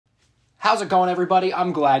How's it going, everybody?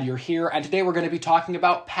 I'm glad you're here, and today we're going to be talking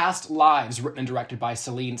about Past Lives, written and directed by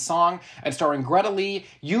Celine Song, and starring Greta Lee,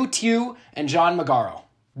 Yu Tu, and John Magaro.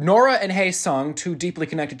 Nora and Hae Sung, two deeply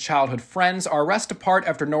connected childhood friends, are wrest apart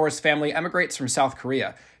after Nora's family emigrates from South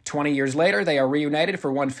Korea. 20 years later, they are reunited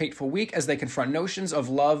for one fateful week as they confront notions of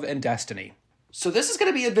love and destiny. So this is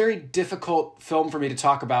going to be a very difficult film for me to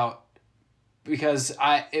talk about, because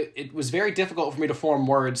it was very difficult for me to form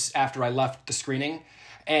words after I left the screening.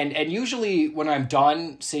 And usually when I'm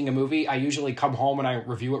done seeing a movie, I usually come home and I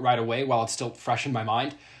review it right away while it's still fresh in my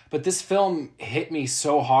mind. But this film hit me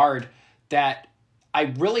so hard that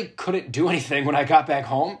I really couldn't do anything when I got back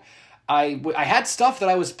home. I had stuff that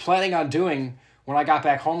I was planning on doing when I got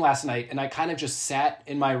back home last night, and I kind of just sat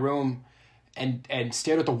in my room and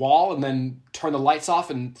stared at the wall and then turned the lights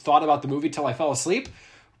off and thought about the movie till I fell asleep,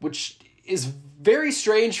 which is very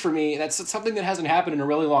strange for me. That's something that hasn't happened in a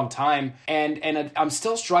really long time. And I'm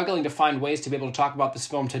still struggling to find ways to be able to talk about this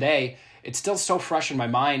film today. It's still so fresh in my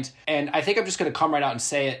mind. And I think I'm just going to come right out and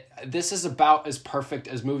say it. This is about as perfect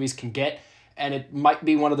as movies can get. And it might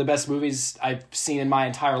be one of the best movies I've seen in my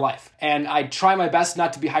entire life. And I try my best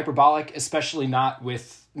not to be hyperbolic, especially not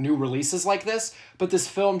with new releases like this. But this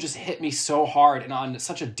film just hit me so hard and on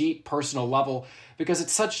such a deep personal level, because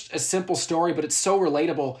it's such a simple story, but it's so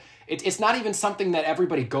relatable. It's not even something that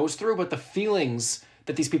everybody goes through, but the feelings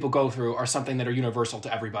that these people go through are something that are universal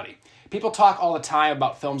to everybody. People talk all the time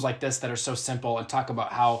about films like this that are so simple and talk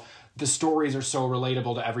about how the stories are so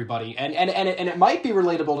relatable to everybody. And it might be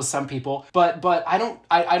relatable to some people, but I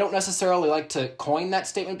don't necessarily like to coin that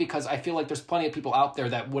statement, because I feel like there's plenty of people out there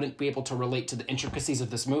that wouldn't be able to relate to the intricacies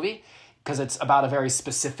of this movie, because it's about a very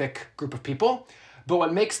specific group of people. But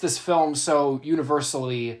what makes this film so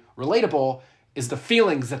universally relatable is the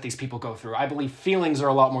feelings that these people go through. I believe feelings are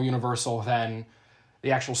a lot more universal than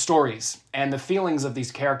the actual stories. And the feelings of these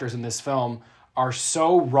characters in this film are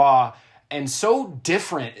so raw and so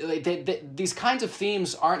different. These kinds of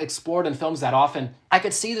themes aren't explored in films that often. I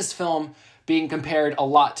could see this film being compared a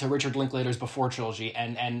lot to Richard Linklater's Before trilogy,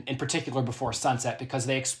 and in particular Before Sunset, because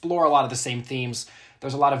they explore a lot of the same themes.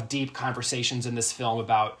 There's a lot of deep conversations in this film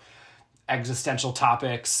about existential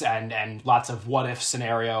topics and lots of what-if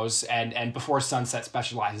scenarios, and Before Sunset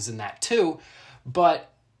specializes in that too.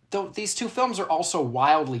 But these two films are also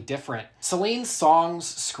wildly different. Celine Song's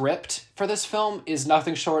script for this film is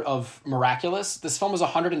nothing short of miraculous. This film is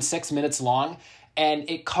 106 minutes long, and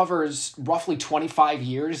it covers roughly 25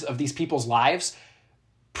 years of these people's lives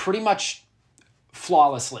pretty much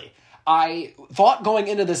flawlessly. I thought going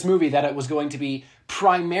into this movie that it was going to be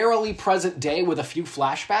primarily present day with a few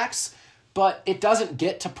flashbacks, but it doesn't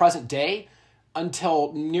get to present day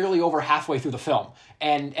until nearly over halfway through the film.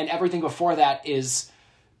 And everything before that is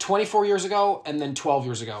 24 years ago and then 12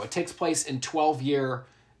 years ago. It takes place in 12-year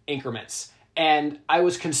increments. And I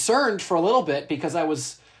was concerned for a little bit, because I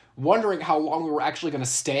was wondering how long we were actually going to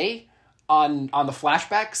stay on the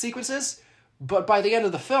flashback sequences. But by the end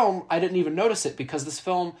of the film, I didn't even notice it, because this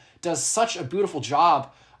film does such a beautiful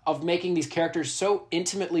job of making these characters so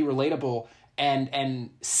intimately relatable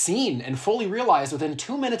and seen and fully realized within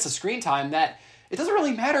 2 minutes of screen time that it doesn't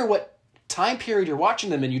really matter what time period you're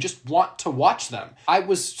watching them in, you just want to watch them. I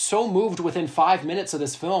was so moved within 5 minutes of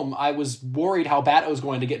this film, I was worried how bad it was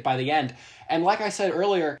going to get by the end. And like I said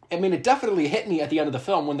earlier, I mean, it definitely hit me at the end of the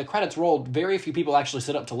film. When the credits rolled, very few people actually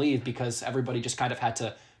stood up to leave, because everybody just kind of had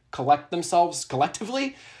to collect themselves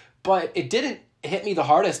collectively. But it didn't hit me the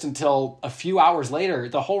hardest until a few hours later.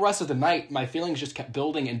 The whole rest of the night, my feelings just kept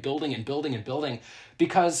building and building and building and building,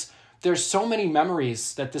 because there's so many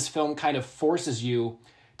memories that this film kind of forces you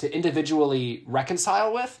to individually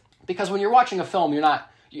reconcile with. Because when you're watching a film, you're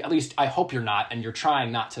not, at least I hope you're not, and you're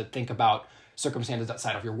trying not to think about circumstances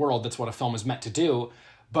outside of your world. That's what a film is meant to do.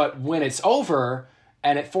 But when it's over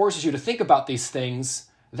and it forces you to think about these things,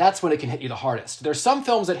 that's when it can hit you the hardest. There's some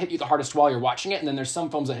films that hit you the hardest while you're watching it, and then there's some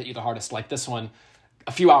films that hit you the hardest, like this one,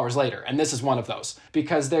 a few hours later. And this is one of those,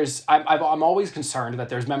 because I'm always concerned that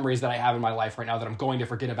there's memories that I have in my life right now that I'm going to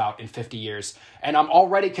forget about in 50 years. And I'm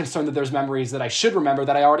already concerned that there's memories that I should remember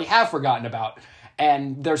that I already have forgotten about.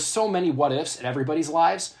 And there's so many what ifs in everybody's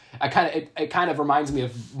lives. It kind of reminds me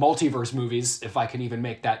of multiverse movies, if I can even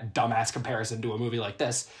make that dumbass comparison to a movie like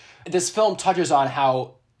this. This film touches on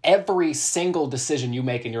how every single decision you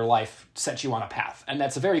make in your life sets you on a path. And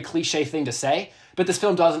that's a very cliche thing to say, but this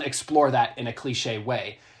film doesn't explore that in a cliche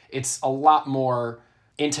way. It's a lot more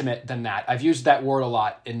intimate than that. I've used that word a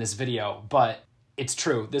lot in this video, but it's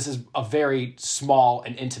true. This is a very small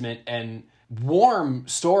and intimate and warm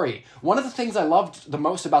story. One of the things I loved the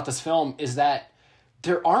most about this film is that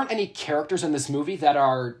there aren't any characters in this movie that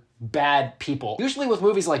are bad people. Usually with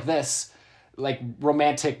movies like this, like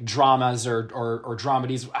romantic dramas or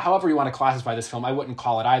dramedies, however you want to classify this film, I wouldn't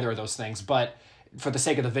call it either of those things, but for the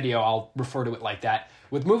sake of the video, I'll refer to it like that.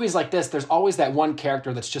 With movies like this, there's always that one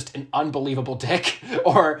character that's just an unbelievable dick,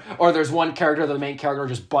 or there's one character that the main character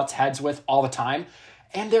just butts heads with all the time.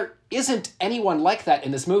 And there isn't anyone like that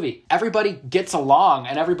in this movie. Everybody gets along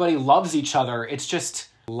and everybody loves each other. It's just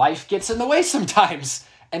life gets in the way sometimes.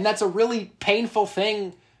 And that's a really painful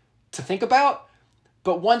thing to think about.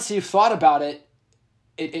 But once you've thought about it,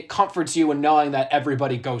 it comforts you in knowing that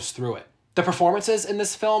everybody goes through it. The performances in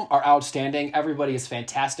this film are outstanding. Everybody is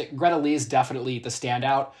fantastic. Greta Lee is definitely the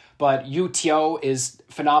standout, but Yu Teo is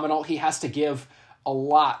phenomenal. He has to give a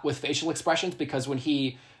lot with facial expressions because when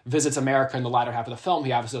he visits America in the latter half of the film,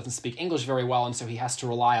 he obviously doesn't speak English very well, and so he has to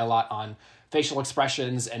rely a lot on facial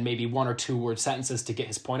expressions and maybe one or two word sentences to get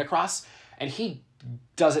his point across. And he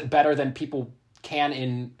does it better than people can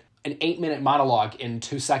in an 8-minute monologue in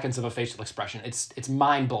 2 seconds of a facial expression. It's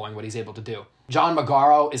mind-blowing what he's able to do. John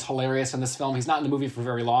Magaro is hilarious in this film. He's not in the movie for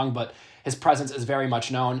very long, but his presence is very much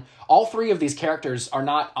known. All three of these characters are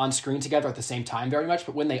not on screen together at the same time very much,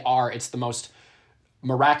 but when they are, it's the most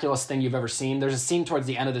miraculous thing you've ever seen. There's a scene towards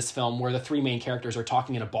the end of this film where the three main characters are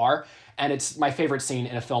talking in a bar, and it's my favorite scene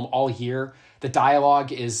in a film all year. The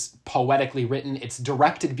dialogue is poetically written. It's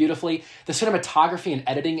directed beautifully. The cinematography and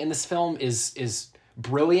editing in this film is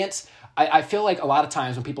brilliant. I feel like a lot of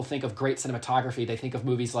times when people think of great cinematography, they think of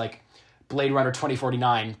movies like Blade Runner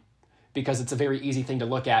 2049, because it's a very easy thing to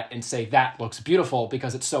look at and say that looks beautiful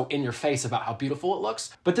because it's so in your face about how beautiful it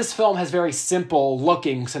looks. But this film has very simple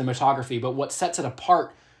looking cinematography, but what sets it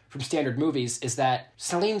apart from standard movies is that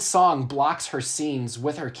Celine Song blocks her scenes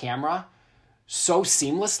with her camera so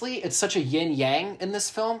seamlessly. It's such a yin-yang in this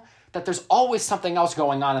film that there's always something else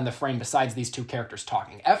going on in the frame besides these two characters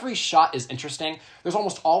talking. Every shot is interesting. There's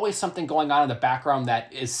almost always something going on in the background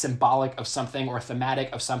that is symbolic of something or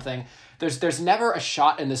thematic of something. There's never a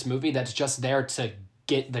shot in this movie that's just there to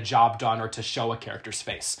get the job done or to show a character's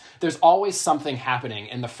face. There's always something happening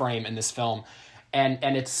in the frame in this film, and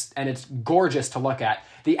it's gorgeous to look at.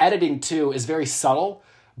 The editing, too, is very subtle,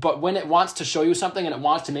 but when it wants to show you something and it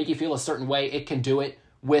wants to make you feel a certain way, it can do it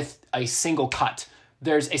with a single cut.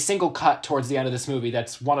 There's a single cut towards the end of this movie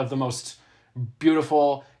that's one of the most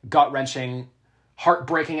beautiful, gut-wrenching,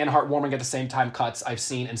 heartbreaking and heartwarming at the same time cuts I've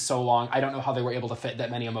seen in so long. I don't know how they were able to fit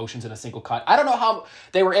that many emotions in a single cut. I don't know how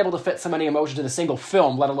they were able to fit so many emotions in a single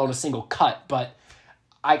film, let alone a single cut, but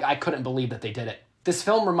I couldn't believe that they did it. This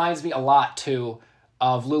film reminds me a lot, too,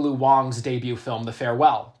 of Lulu Wang's debut film, The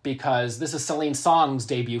Farewell, because this is Celine Song's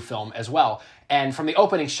debut film as well. And from the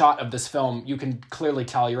opening shot of this film, you can clearly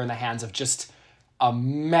tell you're in the hands of just a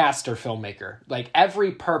master filmmaker. Like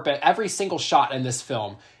every single shot in this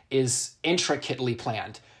film is intricately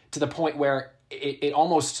planned to the point where it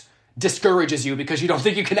almost discourages you because you don't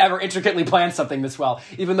think you can ever intricately plan something this well,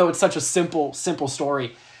 even though it's such a simple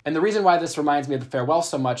story. And the reason why this reminds me of The Farewell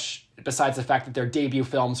so much, besides the fact that they're debut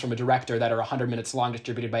films from a director that are 100 minutes long,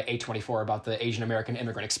 distributed by A24 about the Asian American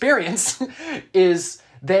immigrant experience, is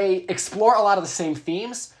they explore a lot of the same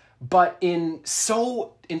themes, but in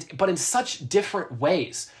such different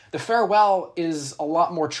ways. The Farewell is a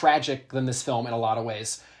lot more tragic than this film in a lot of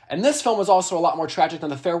ways. And this film is also a lot more tragic than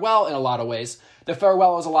The Farewell in a lot of ways. The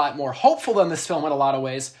Farewell is a lot more hopeful than this film in a lot of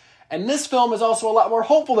ways. And this film is also a lot more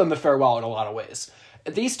hopeful than The Farewell in a lot of ways.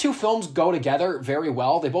 These two films go together very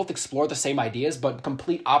well. They both explore the same ideas, but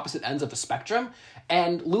complete opposite ends of the spectrum.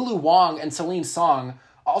 And Lulu Wang and Celine Song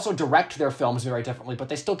also direct their films very differently, but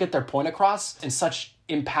they still get their point across in such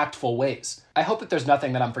impactful ways. I hope that there's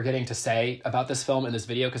nothing that I'm forgetting to say about this film in this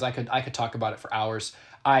video, because I could talk about it for hours.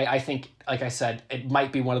 I think, like I said, it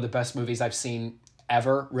might be one of the best movies I've seen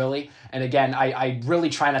ever, really. And again, I really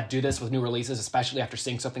try not to do this with new releases, especially after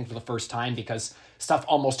seeing something for the first time, because stuff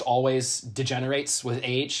almost always degenerates with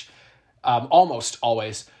age. Almost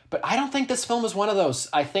always. But I don't think this film is one of those.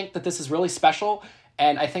 I think that this is really special,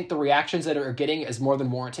 and I think the reactions that it are getting is more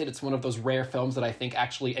than warranted. It's one of those rare films that I think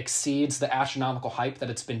actually exceeds the astronomical hype that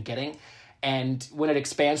it's been getting. And when it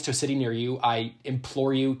expands to a city near you, I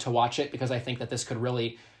implore you to watch it, because I think that this could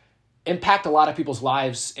really impact a lot of people's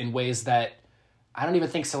lives in ways that I don't even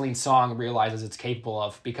think Celine Song realizes it's capable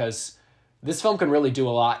of, because this film can really do a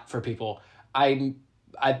lot for people. I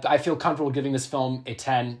feel comfortable giving this film a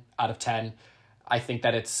 10 out of 10. I think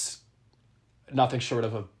that it's nothing short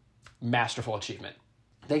of a masterful achievement.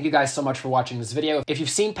 Thank you guys so much for watching this video. If you've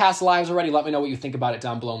seen Past Lives already, let me know what you think about it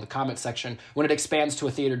down below in the comment section. When it expands to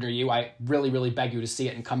a theater near you, I really, really beg you to see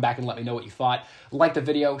it and come back and let me know what you thought. Like the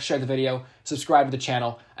video, share the video, subscribe to the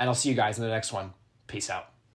channel, and I'll see you guys in the next one. Peace out.